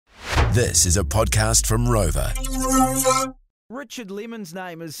This is a podcast from Rover. Richard Lemon's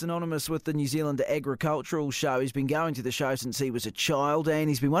name is synonymous with the New Zealand Agricultural Show. He's been going to the show since he was a child, and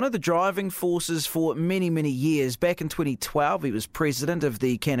he's been one of the driving forces for many, many years. Back in 2012, he was president of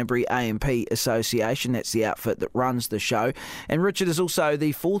the Canterbury A&P Association. That's the outfit that runs the show. And Richard is also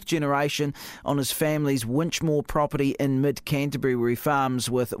the fourth generation on his family's Winchmore property in mid-Canterbury, where he farms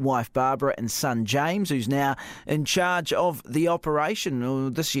with wife Barbara and son James, who's now in charge of the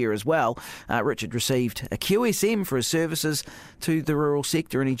operation this year as well. Richard received a QSM for his services to the rural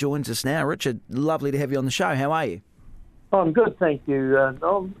sector, and he joins us now. Richard, lovely to have you on the show. How are you? I'm good, thank you,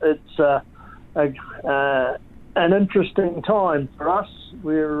 Noel. It's an interesting time for us.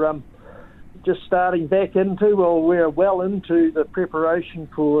 We're just starting back we're well into the preparation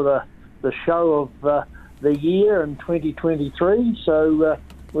for the show of the year in 2023, so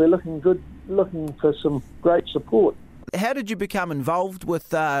we're looking for some great support. How did you become involved with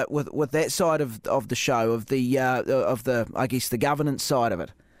that side of the show, of the I guess the governance side of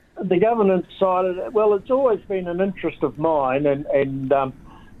it? The governance side of it, well, it's always been an interest of mine, and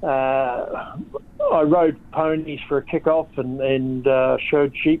I rode ponies for a kick-off and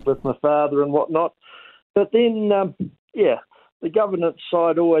showed sheep with my father and whatnot. But then, the governance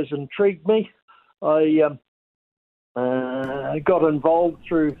side always intrigued me. I got involved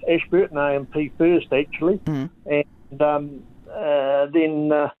through Ashburton A&P first, actually, and then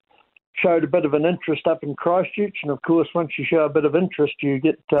showed a bit of an interest up in Christchurch, and of course once you show a bit of interest you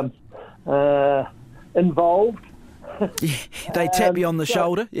get involved. They tap you on the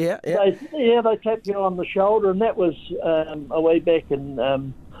shoulder. They tap you on the shoulder, and that was way back in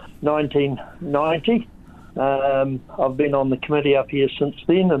 1990. I've been on the committee up here since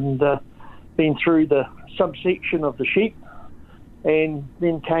then, and been through the subsection of the sheep, and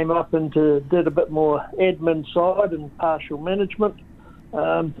then came up and did a bit more admin side and partial management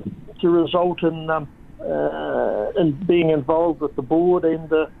to result in being involved with the board and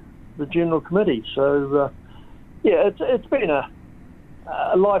the general committee. So, it's been a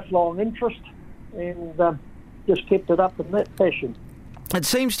lifelong interest, and just kept it up in that fashion. It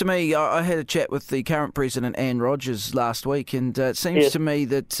seems to me, I had a chat with the current president, Anne Rogers, last week, and it seems to me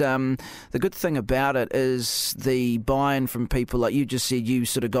that the good thing about it is the buy-in from people. Like you just said, you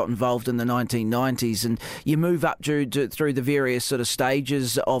sort of got involved in the 1990s, and you move up through the various sort of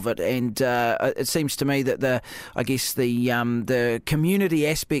stages of it, and it seems to me that the community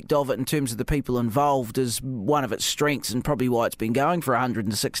aspect of it, in terms of the people involved, is one of its strengths, and probably why it's been going for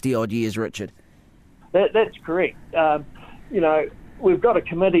 160 odd years, Richard. That's correct. We've got a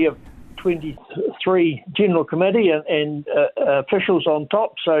committee of 23 general committee and officials on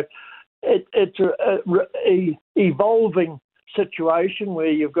top, so it's a evolving situation where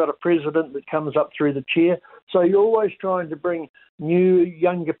you've got a president that comes up through the chair. So you're always trying to bring new,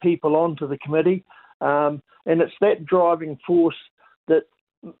 younger people onto the committee, and it's that driving force that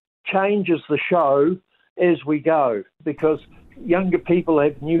changes the show as we go, because younger people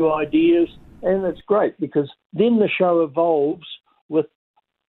have new ideas, and it's great because then the show evolves with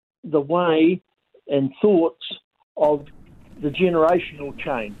the way and thoughts of the generational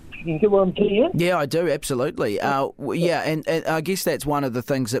change. You get what I'm telling you? Yeah, I do, absolutely. And I guess that's one of the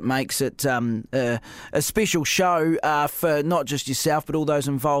things that makes it a special show for not just yourself, but all those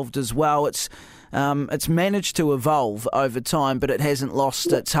involved as well. It's managed to evolve over time, but it hasn't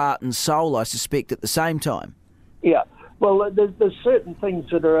lost its heart and soul, I suspect, at the same time. Yeah, well, there's certain things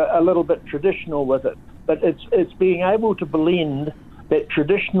that are a little bit traditional with it, but it's being able to blend that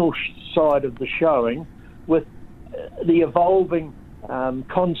traditional side of the showing with the evolving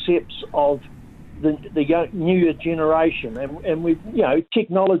concepts of the newer generation, and we've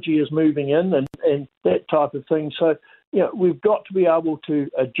technology is moving in and that type of thing. So we've got to be able to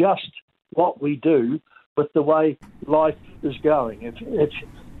adjust what we do with the way life is going.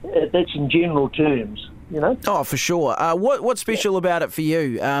 That's in general terms. Oh, for sure. What's special about it for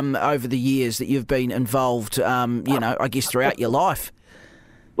you over the years that you've been involved, I guess throughout your life?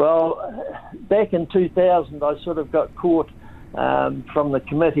 Well, back in 2000, I sort of got caught from the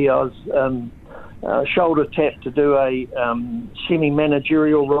committee. I was shoulder tapped to do a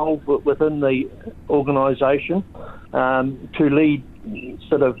semi-managerial role within the organisation to lead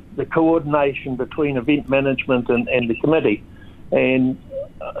sort of the coordination between event management and the committee. And,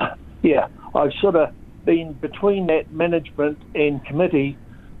 I've sort of been between that management and committee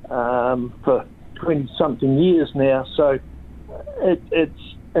for 20-something years now, so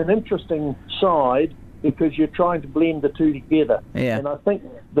it's an interesting side because you're trying to blend the two together. Yeah. And I think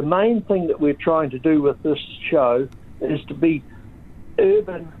the main thing that we're trying to do with this show is to be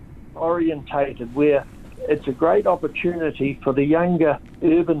urban orientated, where it's a great opportunity for the younger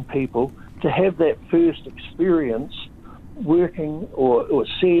urban people to have that first experience working or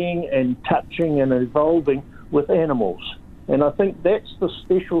seeing and touching and evolving with animals. And I think that's the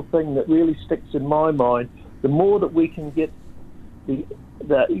special thing that really sticks in my mind. The more that we can get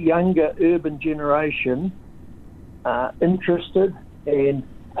the younger urban generation interested and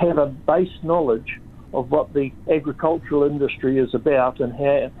have a base knowledge of what the agricultural industry is about and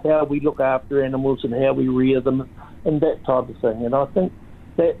how we look after animals and how we rear them and that type of thing. And I think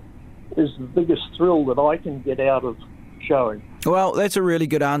that is the biggest thrill that I can get out of showing. Well, that's a really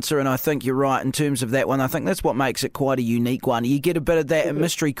good answer, and I think you're right in terms of that one. I think that's what makes it quite a unique one. You get a bit of that at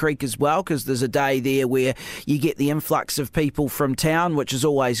Mystery Creek as well, because there's a day there where you get the influx of people from town, which is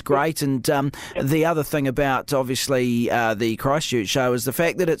always great. And the other thing about, obviously, the Christchurch show is the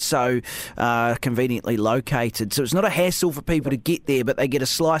fact that it's so conveniently located. So it's not a hassle for people to get there, but they get a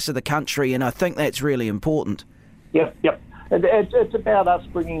slice of the country, and I think that's really important. Yep. It's about us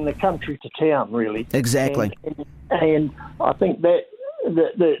bringing the country to town, really. Exactly. And I think that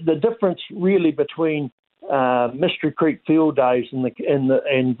the difference really between Mystery Creek Field Days and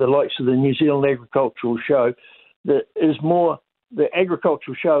the likes of the New Zealand Agricultural Show, the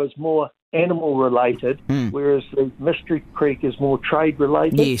agricultural show is more animal related, whereas the Mystery Creek is more trade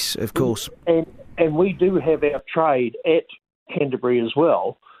related. Yes, of course. And we do have our trade at Canterbury as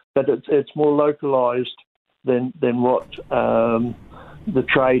well, but it's more localised than what the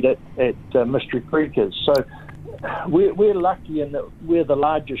trade at Mystery Creek is. So we're lucky in that we're the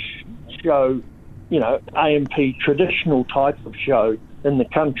largest show, AMP traditional type of show in the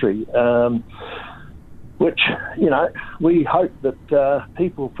country, which, we hope that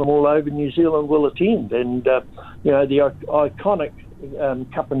people from all over New Zealand will attend. And, the iconic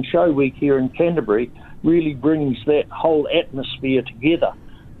Cup and Show Week here in Canterbury really brings that whole atmosphere together.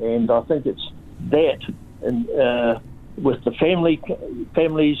 And I think it's that, and with the families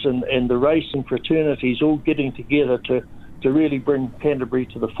and the racing fraternities all getting together to really bring Canterbury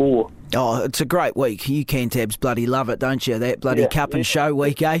to the fore. Oh, it's a great week. You Cantabs bloody love it, don't you? That bloody Cup and Show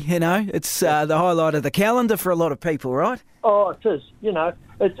Week, eh? It's the highlight of the calendar for a lot of people, right? Oh, it is.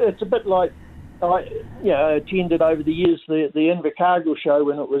 It's a bit like I attended over the years the Invercargill show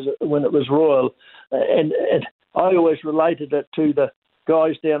when it was royal, and I always related it to the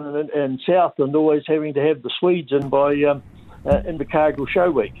guys down in Southland always having to have the Swedes in by Invercargill Show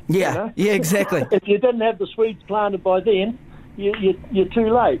Week. Yeah, yeah, exactly. If you didn't have the Swedes planted by then, you're too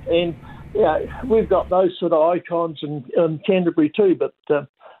late. And we've got those sort of icons in Canterbury too, but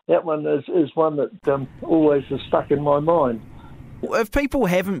that one is one that always is stuck in my mind. If people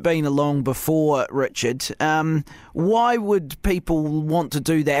haven't been along before, Richard, why would people want to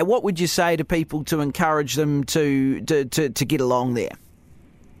do that? What would you say to people to encourage them to get along there?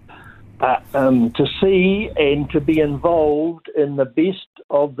 To see and to be involved in the best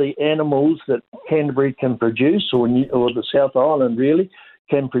of the animals that Canterbury can produce, or the South Island really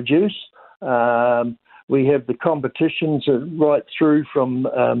can produce. We have the competitions right through from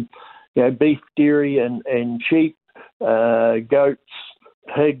beef, dairy, and sheep, goats,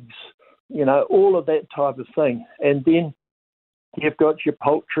 pigs, all of that type of thing. And then you've got your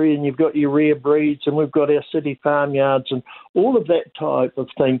poultry and you've got your rare breeds, and we've got our city farmyards, and all of that type of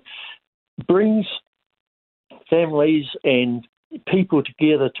thing brings families and people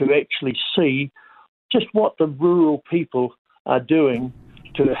together to actually see just what the rural people are doing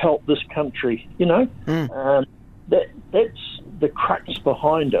to help this country. That's the crux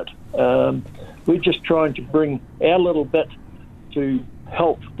behind it. We're just trying to bring our little bit to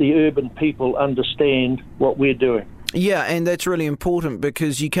help the urban people understand what we're doing. Yeah, and that's really important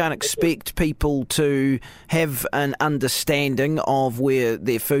because you can't expect people to have an understanding of where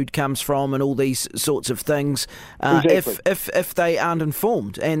their food comes from and all these sorts of things if they aren't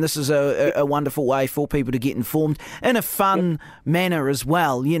informed. And this is a wonderful way for people to get informed in a fun manner as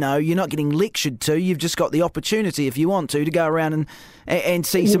well. You're not getting lectured to. You've just got the opportunity, if you want to go around and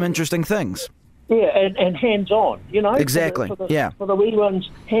see some interesting things. Yeah, and hands-on, Exactly, for the wee ones,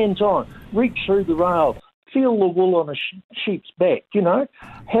 hands-on. Reach through the rail. Feel the wool on a sheep's back,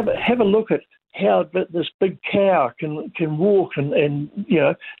 Have a look at how this big cow can walk and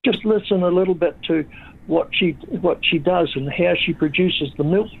just listen a little bit to what she does and how she produces the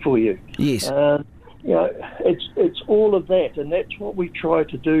milk for you. Yes. It's all of that, and that's what we try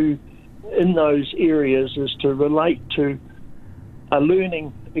to do in those areas, is to relate to a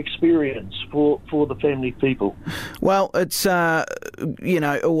learning experience for the family people. Well, it's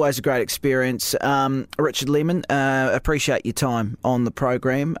always a great experience. Richard Lemon, appreciate your time on the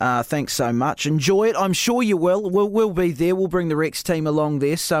program. Thanks so much. Enjoy it. I'm sure you will. We'll be there. We'll bring the Rex team along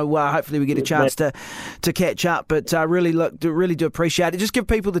there. So hopefully we get a chance to catch up. But really do appreciate it. Just give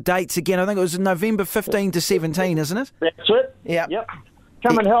people the dates again. I think it was November 15 to 17, isn't it? That's it. Yeah. Yep.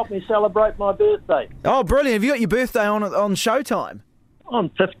 Come and help me celebrate my birthday. Oh, brilliant. Have you got your birthday on Showtime?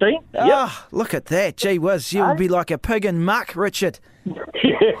 On 15. Ah, look at that. Gee whiz, you'll be like a pig in muck, Richard.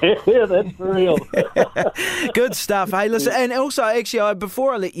 Yeah, that's real. Good stuff. Hey, listen, and also, actually,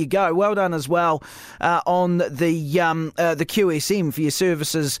 before I let you go, well done as well on the QSM for your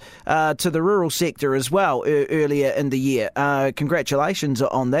services to the rural sector as well earlier in the year. Congratulations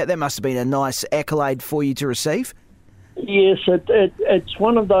on that. That must have been a nice accolade for you to receive. Yes, it's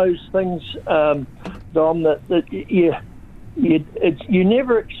one of those things, Dom, that you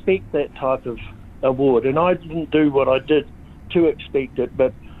never expect that type of award, and I didn't do what I did to expect it,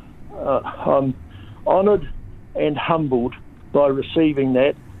 but I'm honoured and humbled by receiving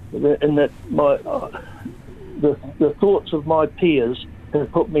that, and that the thoughts of my peers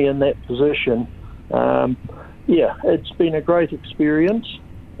have put me in that position. It's been a great experience,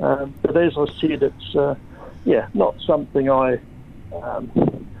 but as I said, it's not something I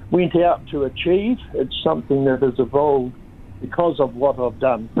went out to achieve. It's something that has evolved because of what I've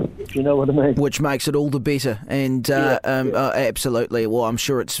done, if you know what I mean. Which makes it all the better, and absolutely. Well, I'm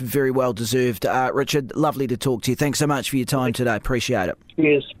sure it's very well deserved. Richard, lovely to talk to you. Thanks so much for your time today. Appreciate it.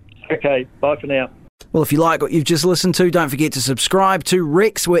 Yes. Okay, bye for now. Well, if you like what you've just listened to, don't forget to subscribe to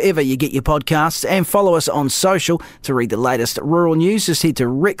Rex wherever you get your podcasts and follow us on social to read the latest rural news. Just head to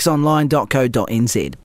rexonline.co.nz.